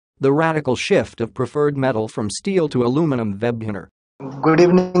The radical shift of preferred metal from steel to aluminum webinar. Good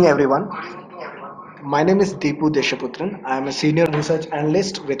evening, everyone. My name is Deepu Deshaputran. I am a senior research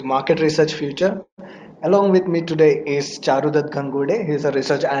analyst with Market Research Future. Along with me today is Charudat Gangude. He is a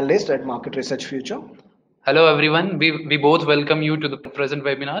research analyst at Market Research Future. Hello everyone, we both welcome you to the present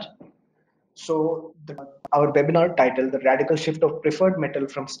webinar. So, our webinar title, The Radical Shift of Preferred Metal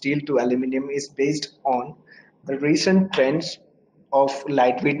from Steel to Aluminum, is based on the recent trends of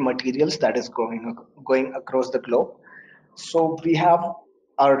lightweight materials that is going across the globe. So we have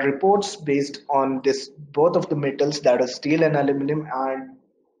our reports based on this both of the metals, that is steel and aluminum, and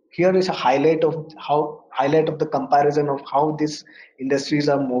here is a highlight of the comparison of how these industries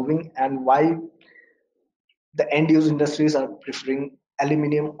are moving and why the end use industries are preferring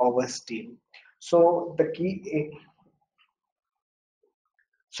aluminum over steel. So the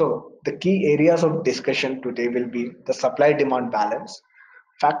key areas of discussion today will be the supply demand balance,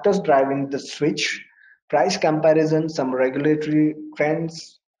 factors driving the switch, price comparison, some regulatory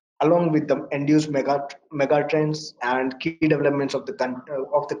trends, along with the end use mega trends and key developments of the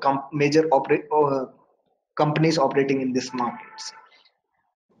major companies operating in these markets.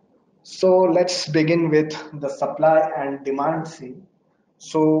 So let's begin with the supply and demand scene.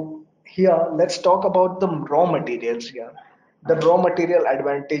 So here, let's talk about the raw materials here. The raw material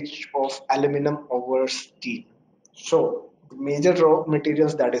advantage of aluminum over steel. So the major raw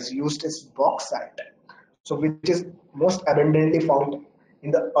materials that is used is bauxite. So which is most abundantly found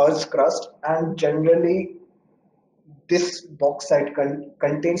in the Earth's crust, and generally this bauxite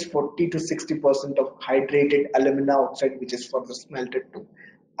contains 40 to 60% of hydrated alumina oxide, which is further smelted to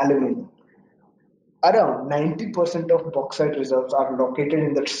aluminum. Around 90% of bauxite reserves are located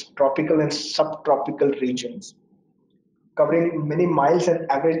in the tropical and subtropical regions, covering many miles and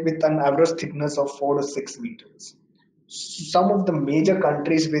average with an average thickness of 4 to 6 meters. Some of the major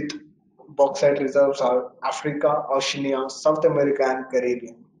countries with bauxite reserves are Africa, Oceania, South America, and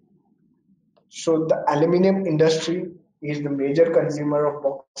Caribbean. So the aluminum industry is the major consumer of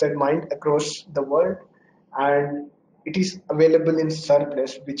bauxite mined across the world, and it is available in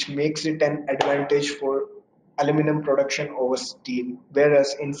surplus, which makes it an advantage for aluminum production over steel.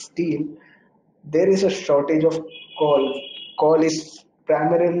 Whereas in steel, there is a shortage of coal. Coal is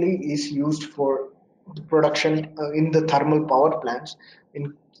primarily is used for the production in the thermal power plants.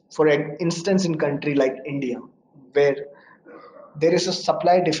 For instance, in country like India, where there is a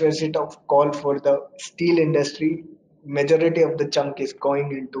supply deficit of coal for the steel industry. Majority of the chunk is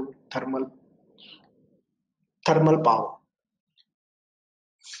going into thermal power.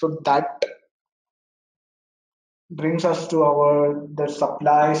 So that brings us to our the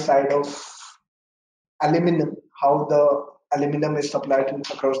supply side of aluminum, how the aluminum is supplied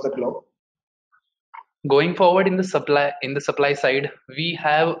across the globe. Going forward in the supply side, we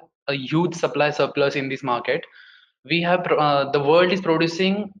have a huge supply surplus in this market. We have the world is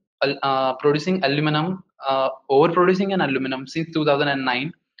producing aluminum, overproducing an aluminum since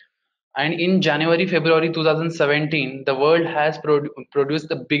 2009, and in January February 2017, the world has produced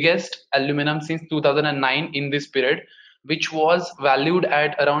the biggest aluminum since 2009 in this period, which was valued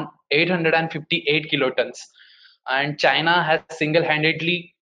at around 858 kilotons. And China has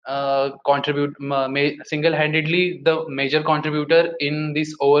single-handedly the major contributor in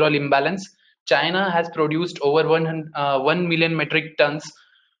this overall imbalance. China has produced over 1 million metric tons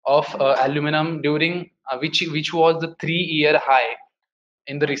of aluminum during which was the 3-year high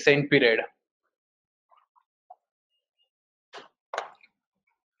in the recent period.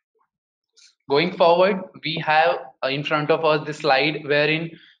 Going forward, we have in front of us this slide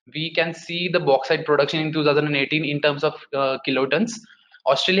wherein we can see the bauxite production in 2018 in terms of kilotons.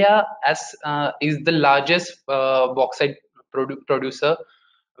 Australia is the largest bauxite producer,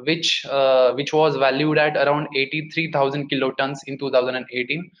 which was valued at around 83,000 kilotons in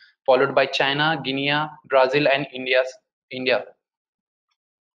 2018, followed by China, Guinea, Brazil, and India.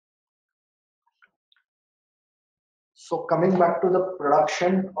 So coming back to the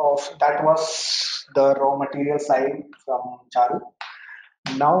production of that was the raw material side from Charu.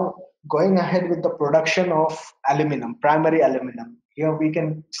 Now going ahead with the production of aluminum, primary aluminum. Here we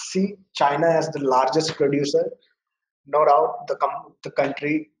can see China as the largest producer. No doubt the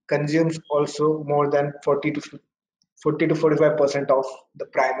country consumes also more than 40 to 45% of the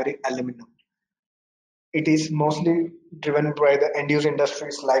primary aluminum. It is mostly driven by the end-use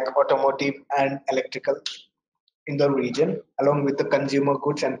industries like automotive and electrical in the region, along with the consumer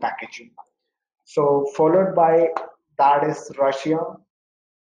goods and packaging. So followed by that is Russia,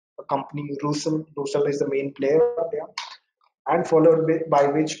 a company Rusal. Rusal is the main player there, and followed by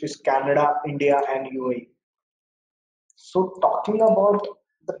which is Canada, India, and UAE. So talking about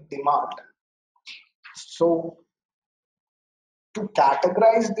the demand. So to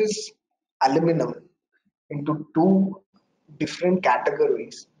categorize this aluminum into two different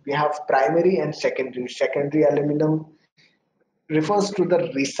categories, we have primary and secondary. Secondary aluminum refers to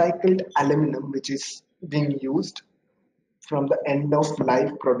the recycled aluminum which is being used from the end of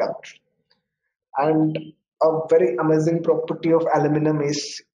life product. And a very amazing property of aluminum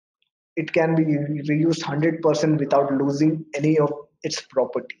is it can be reused 100% without losing any of its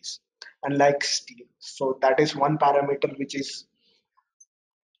properties, unlike steel. So that is one parameter which is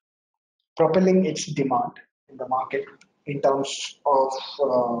propelling its demand in the market in terms of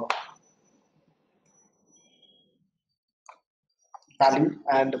value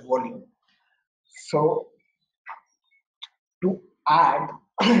and volume. So to add,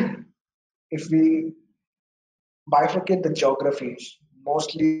 if we bifurcate the geographies,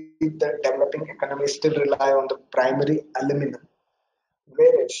 mostly the developing economies still rely on the primary aluminum,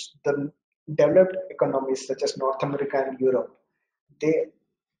 whereas the developed economies such as North America and Europe, they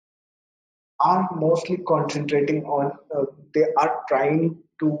are mostly concentrating on, they are trying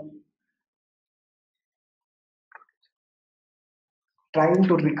to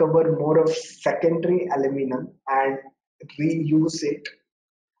recover more of secondary aluminum and reuse it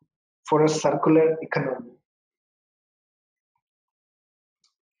for a circular economy.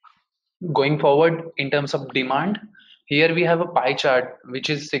 Going forward in terms of demand, here we have a pie chart which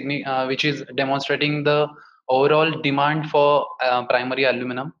is demonstrating the overall demand for primary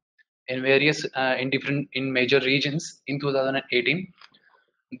aluminum in various in different in major regions in 2018.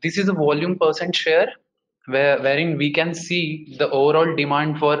 This is a volume percent share wherein we can see the overall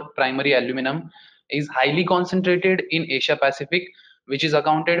demand for primary aluminum is highly concentrated in Asia Pacific, which is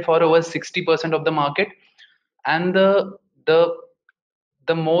accounted for over 60% of the market, and the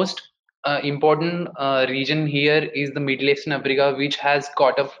the most important region here is the Middle Eastern Africa, which has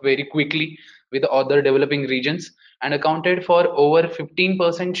caught up very quickly with other developing regions and accounted for over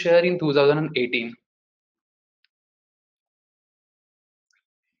 15% share in 2018.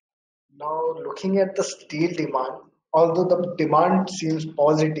 Now, looking at the steel demand, although the demand seems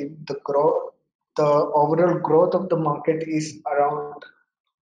positive, the overall growth of the market is around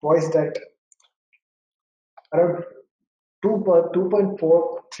poised at around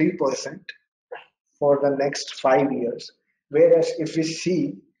 2.43% for the next 5 years. Whereas if we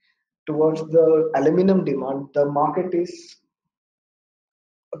see towards the aluminum demand, the market is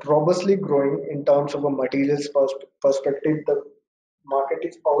robustly growing in terms of a materials perspective. The market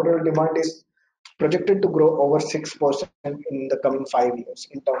is overall demand is projected to grow over 6% in the coming 5 years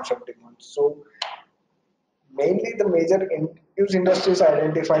in terms of demand. So mainly the major use industries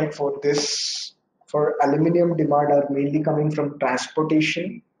identified for this for aluminum demand are mainly coming from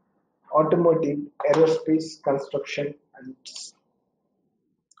transportation, automotive, aerospace, construction, and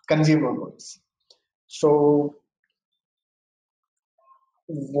consumer goods. So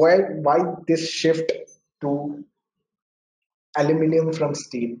why this shift to aluminum from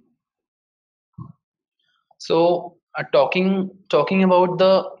steel? So, talking about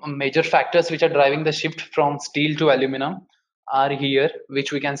the major factors which are driving the shift from steel to aluminum are here,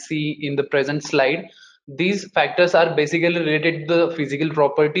 which we can see in the present slide. These factors are basically related to the physical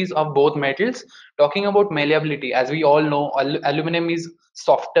properties of both metals. Talking about malleability, as we all know, aluminum is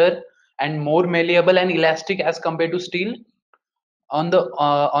softer and more malleable and elastic as compared to steel. On the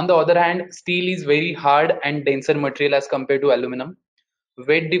other hand, steel is very hard and denser material as compared to aluminum.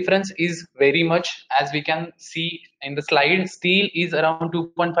 Weight difference is very much, as we can see in the slide. Steel is around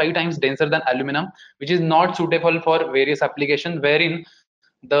 2.5 times denser than aluminum, which is not suitable for various applications wherein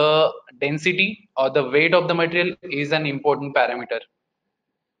the density or the weight of the material is an important parameter.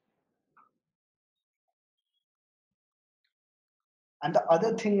 And the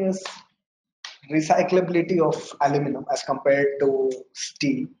other thing is recyclability of aluminum as compared to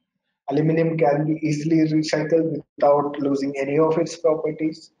steel. Aluminum can be easily recycled without losing any of its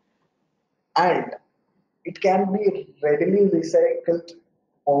properties, and it can be readily recycled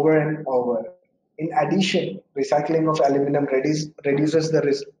over and over. In addition, recycling of aluminum reduces the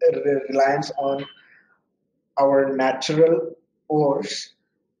reliance on our natural ores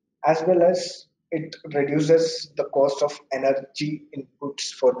as well as it reduces the cost of energy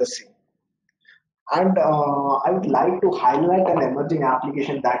inputs for the same. And I would like to highlight an emerging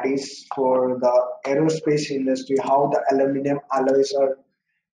application that is for the aerospace industry, how the aluminum alloys are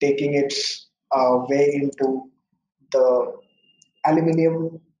taking its way into the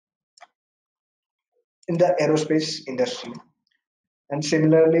aluminum in the aerospace industry. And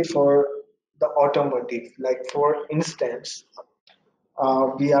similarly for the automotive, like for instance,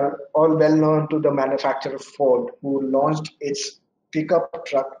 we are all well known to the manufacturer Ford, who launched its pickup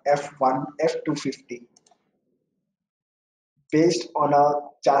truck F1 F250 based on a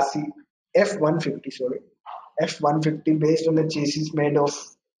chassis F150, sorry, F150 based on a chassis made of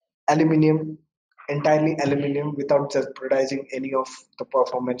aluminium, entirely aluminium without jeopardizing any of the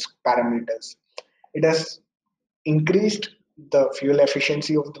performance parameters. It has increased the fuel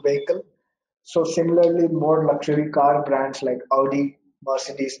efficiency of the vehicle. So similarly, more luxury car brands like Audi,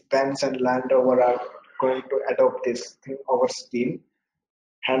 Mercedes, Benz, and Land Rover are going to adopt this thing over steel.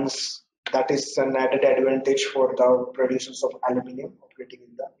 Hence, that is an added advantage for the producers of aluminium operating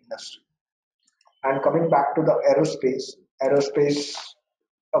in the industry. And coming back to the aerospace,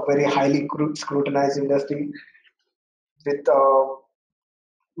 a very highly scrutinized industry with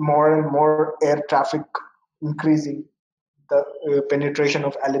more and more air traffic increasing. The penetration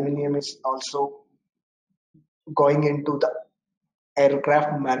of aluminium is also going into the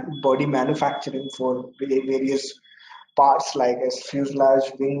aircraft body manufacturing for various parts like as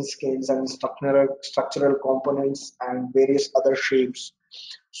fuselage, wing scales, and structural components and various other shapes.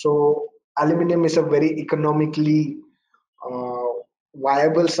 So aluminum is a very economically uh,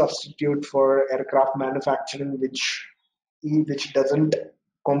 viable substitute for aircraft manufacturing, which doesn't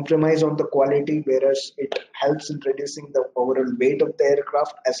compromise on the quality, whereas it helps in reducing the overall weight of the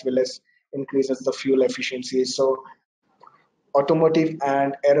aircraft as well as increases the fuel efficiency. So automotive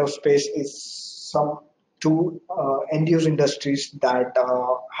and aerospace is some two end use industries that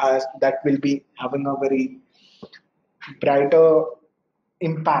has that will be having a very brighter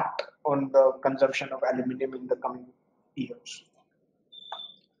impact on the consumption of aluminum in the coming years.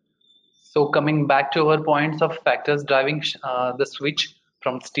 So coming back to our points of factors driving the switch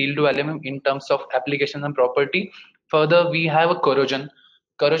from steel to aluminum in terms of application and property, further we have a corrosion.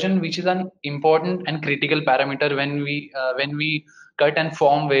 Corrosion, which is an important and critical parameter when we cut and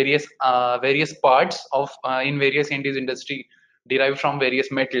form various parts of in various end-use industry derived from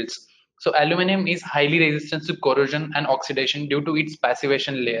various metals. So aluminum is highly resistant to corrosion and oxidation due to its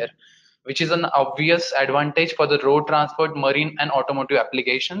passivation layer, which is an obvious advantage for the road transport, marine, and automotive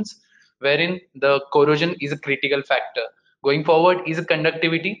applications, wherein the corrosion is a critical factor. Going forward is a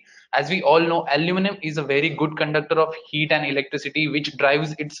conductivity. As we all know, aluminum is a very good conductor of heat and electricity, which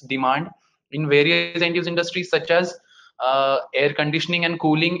drives its demand in various end use industries such as air conditioning and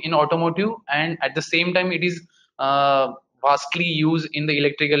cooling in automotive, and at the same time, it is vastly used in the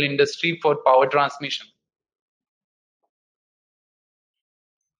electrical industry for power transmission.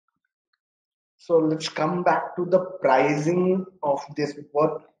 So let's come back to the pricing of this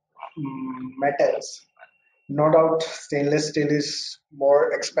both metals. No doubt, stainless steel is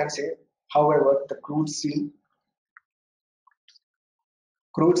more expensive. However, the crude steel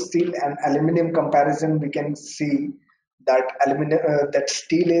and aluminum comparison, we can see that that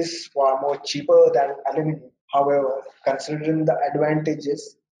steel is far more cheaper than aluminum. However, considering the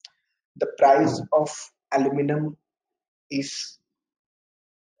advantages, the price of aluminum is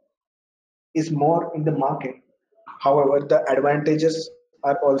is more in the market. However, the advantages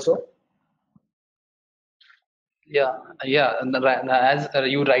are also Yeah, yeah. As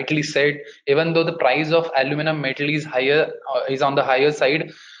you rightly said, even though the price of aluminum metal is higher, is on the higher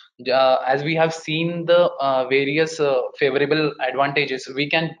side, as we have seen the various favorable advantages, we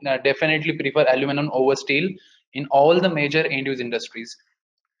can definitely prefer aluminum over steel in all the major end-use industries.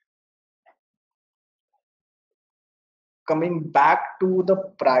 coming back to the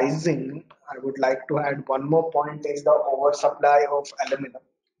pricing. I would like to add one more point is the oversupply of aluminum,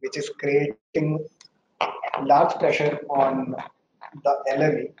 which is creating large pressure on the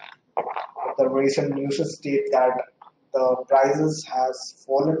LME. The recent news state that the prices has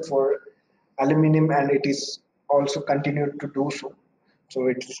fallen for aluminum and it is also continued to do so. So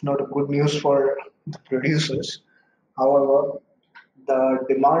it is not a good news for the producers. However, the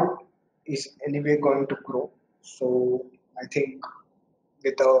demand is anyway going to grow. So I think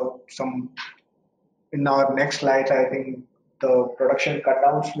with some in our next slide, I think the production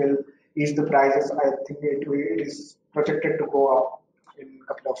cutdowns will ease the prices. I think it is projected to go up in a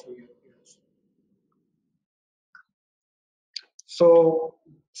couple of years. So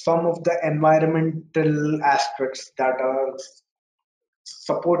some of the environmental aspects that are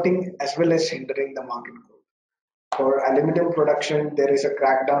supporting as well as hindering the market growth. For aluminum production, there is a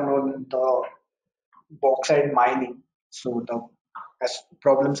crackdown on the bauxite mining. So the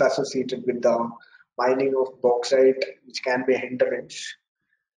problems associated with the mining of bauxite, which can be a hindrance.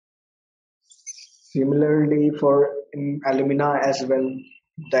 Similarly, for in alumina as well,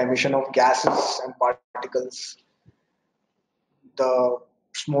 the emission of gases and particles, the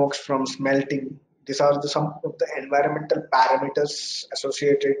smokes from smelting. These are some of the environmental parameters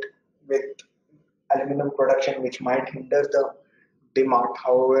associated with aluminum production, which might hinder the demand.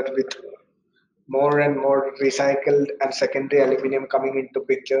 However, with more and more recycled and secondary aluminum coming into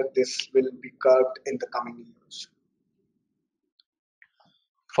picture, this will be curbed in the coming years.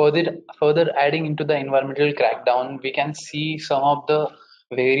 Further adding into the environmental crackdown, we can see some of the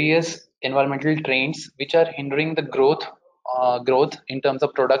various environmental trends which are hindering the growth in terms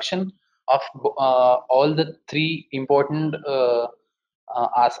of production of all the three important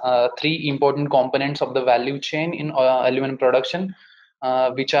components of the value chain in aluminum production,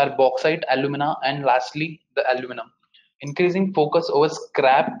 which are bauxite, alumina, and lastly the aluminum. Increasing focus over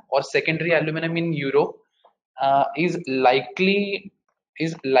scrap or secondary aluminum in Europe uh, is likely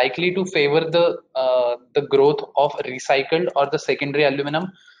is likely to favor the growth of recycled or the secondary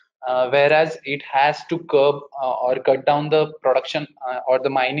aluminum, whereas it has to curb or cut down the production or the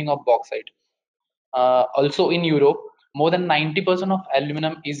mining of bauxite. Also in Europe, more than 90% of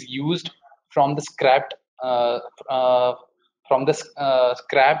aluminum is used from the uh, uh,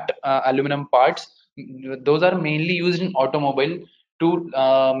 scrapped aluminum parts. Those are mainly used in automobile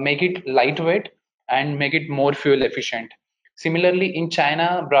to make it lightweight and make it more fuel efficient. Similarly, in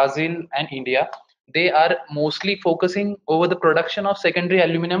China, Brazil, and India, they are mostly focusing over the production of secondary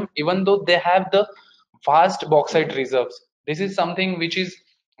aluminum, even though they have the vast bauxite reserves. This is something which is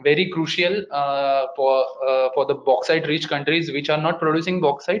very crucial for the bauxite rich countries which are not producing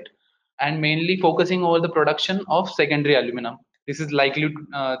bauxite and mainly focusing over the production of secondary aluminum. This is likely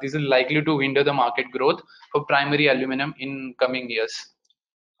to hinder the market growth for primary aluminum in coming years.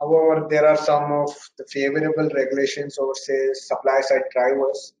 However, there are some of the favorable regulations over, say, supply side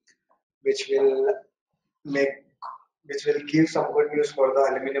drivers, which will make which will give some good news for the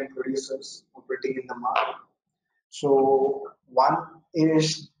aluminum producers operating in the market. So one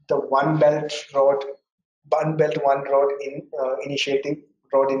is the one belt one road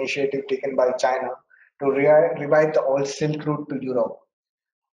road initiative taken by China to revive the old Silk Route to Europe.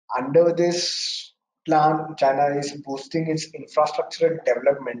 Under this plan, China is boosting its infrastructure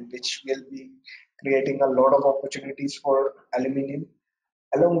development, which will be creating a lot of opportunities for aluminium,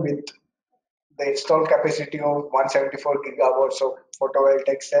 along with the installed capacity of 174 gigawatts of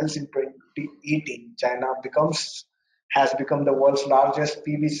photovoltaic cells in 2018. China becomes has become the world's largest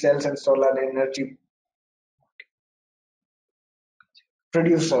PV cells and solar energy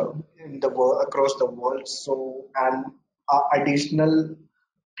producer in the world across the world. So, and additional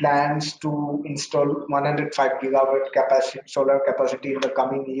plans to install 105 gigawatt capacity solar capacity in the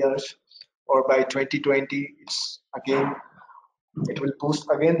coming years, or by 2020, it will boost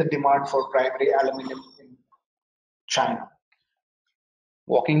again the demand for primary aluminum in China.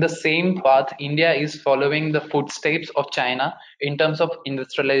 Walking the same path, India is following the footsteps of China in terms of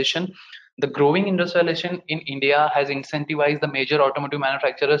industrialization. The growing industrialization in India has incentivized the major automotive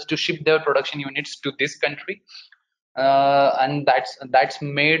manufacturers to ship their production units to this country, and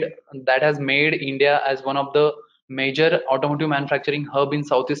that has made India as one of the major automotive manufacturing hub in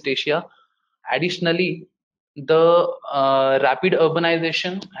Southeast Asia. Additionally, the rapid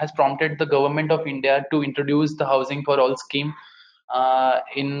urbanization has prompted the government of India to introduce the housing for all scheme.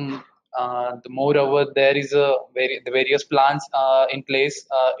 In Moreover, there is the various plans in place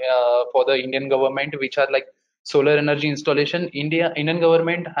for the Indian government, which are like solar energy installation. Indian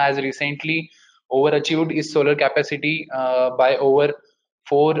government has recently overachieved its solar capacity by over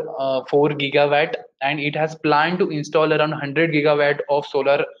 4 gigawatt, and it has planned to install around 100 gigawatt of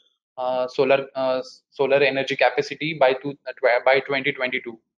uh, solar uh, solar energy capacity by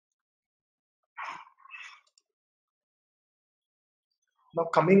 2022. Now,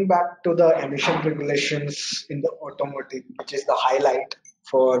 coming back to the emission regulations in the automotive, which is the highlight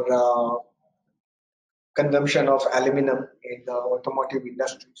for consumption of aluminum in the automotive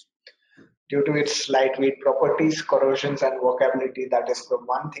industries. Due to its lightweight properties, corrosions, and workability, that is the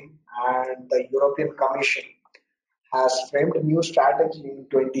one thing. And the European Commission has framed a new strategy in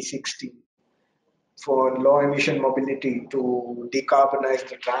 2016 for low emission mobility to decarbonize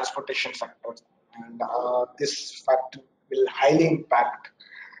the transportation sector. And this fact will highly impact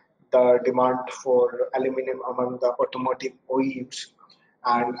the demand for aluminum among the automotive OEMs.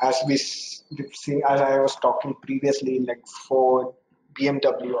 And we've seen, as I was talking previously, like Ford,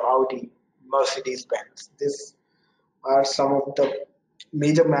 BMW, Audi, Mercedes Benz, these are some of the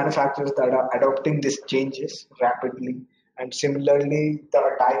major manufacturers that are adopting these changes rapidly. And similarly, the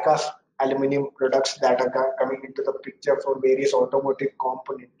die-cast aluminum products that are coming into the picture for various automotive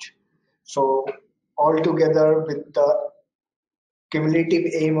components. So, altogether, with the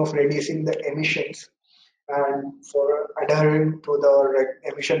cumulative aim of reducing the emissions and for adhering to the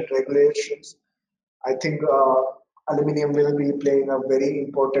emission regulations, I think aluminium will be playing a very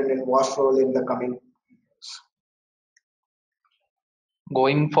important and vast role in the coming years.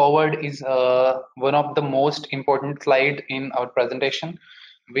 Going forward is one of the most important slide in our presentation,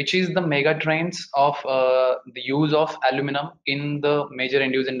 which is the mega trends of the use of aluminum in the major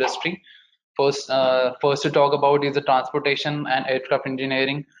end use industry. First to talk about is the transportation and aircraft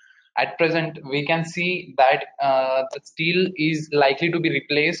engineering. At present, we can see that the steel is likely to be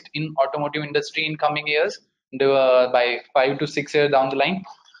replaced in automotive industry in coming years, by 5 to 6 years down the line.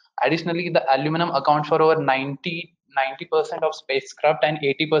 Additionally, the aluminum accounts for over 90% of spacecraft and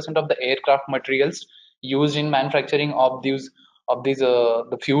 80% of the aircraft materials used in manufacturing of these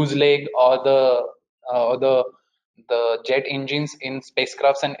the fuselage or the jet engines in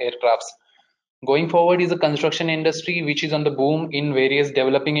spacecrafts and aircrafts. Going forward is the construction industry, which is on the boom in various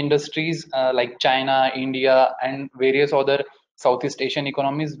developing industries like China, India, and various other Southeast Asian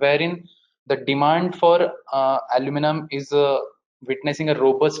economies, wherein the demand for aluminum is witnessing a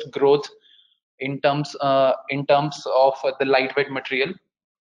robust growth in terms of the lightweight material.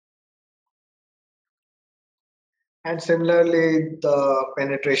 And similarly, the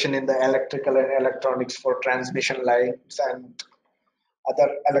penetration in the electrical and electronics for transmission lines and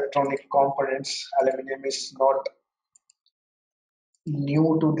other electronic components, aluminum is not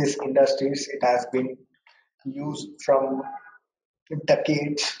new to these industries. It has been used from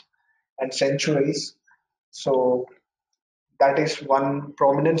decades and centuries. So that is one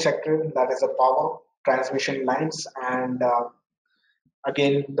prominent sector, that is the power transmission lines, and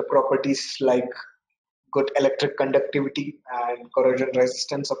again the properties like good electric conductivity and corrosion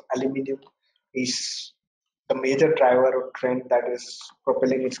resistance of aluminium is the major driver or trend that is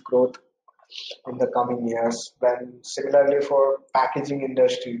propelling its growth in the coming years. When similarly for packaging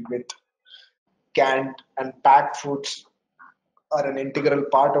industry with canned and packed foods are an integral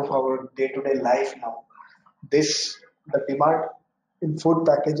part of our day-to-day life now. This the demand in food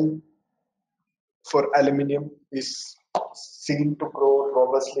packaging for aluminium is seen to grow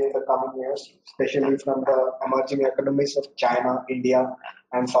robustly in the coming years, especially from the emerging economies of China, India,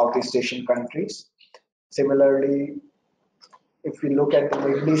 and Southeast Asian countries. Similarly, if we look at the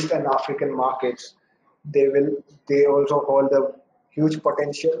Middle East and African markets, they also hold a huge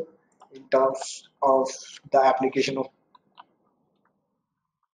potential in terms of the application of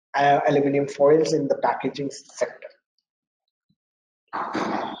aluminum foils in the packaging sector.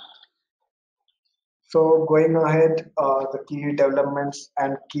 So going ahead, the key developments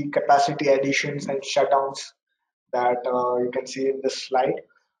and key capacity additions and shutdowns that you can see in this slide.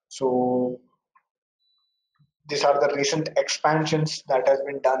 So these are the recent expansions that has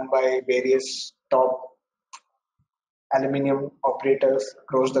been done by various top aluminum operators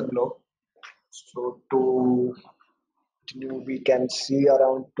across the globe. So to continue, we can see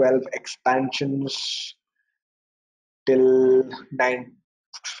around 12 expansions till 9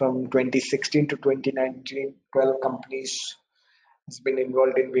 from 2016 to 2019. 12 companies has been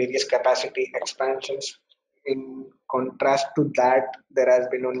involved in various capacity expansions. In contrast to that, there has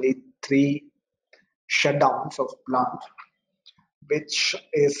been only three shutdowns of plants, which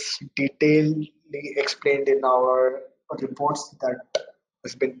is detailedly explained in our reports that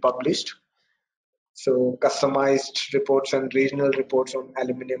has been published. So customized reports and regional reports on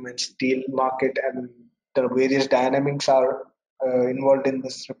aluminum and steel market and the various dynamics are involved in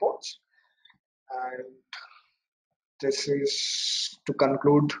these reports. And this is to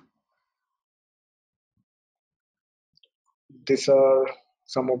conclude. These are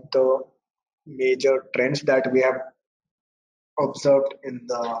some of the major trends that we have observed in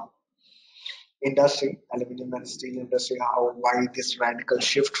the industry, aluminum and steel industry, how why this radical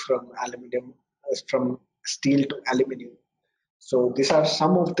shift from aluminum from steel to aluminum. So these are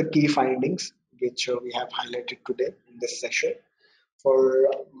some of the key findings which we have highlighted today in this session. For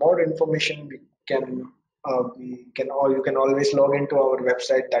more information, you can always log into our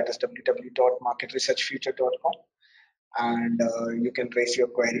website, that is www.marketresearchfuture.com, and you can raise your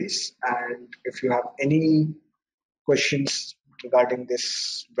queries. And if you have any questions regarding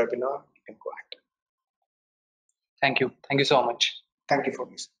this webinar, you can go ahead. Thank you so much. Thank you for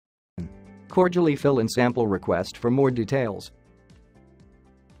listening. Cordially fill in sample request for more details.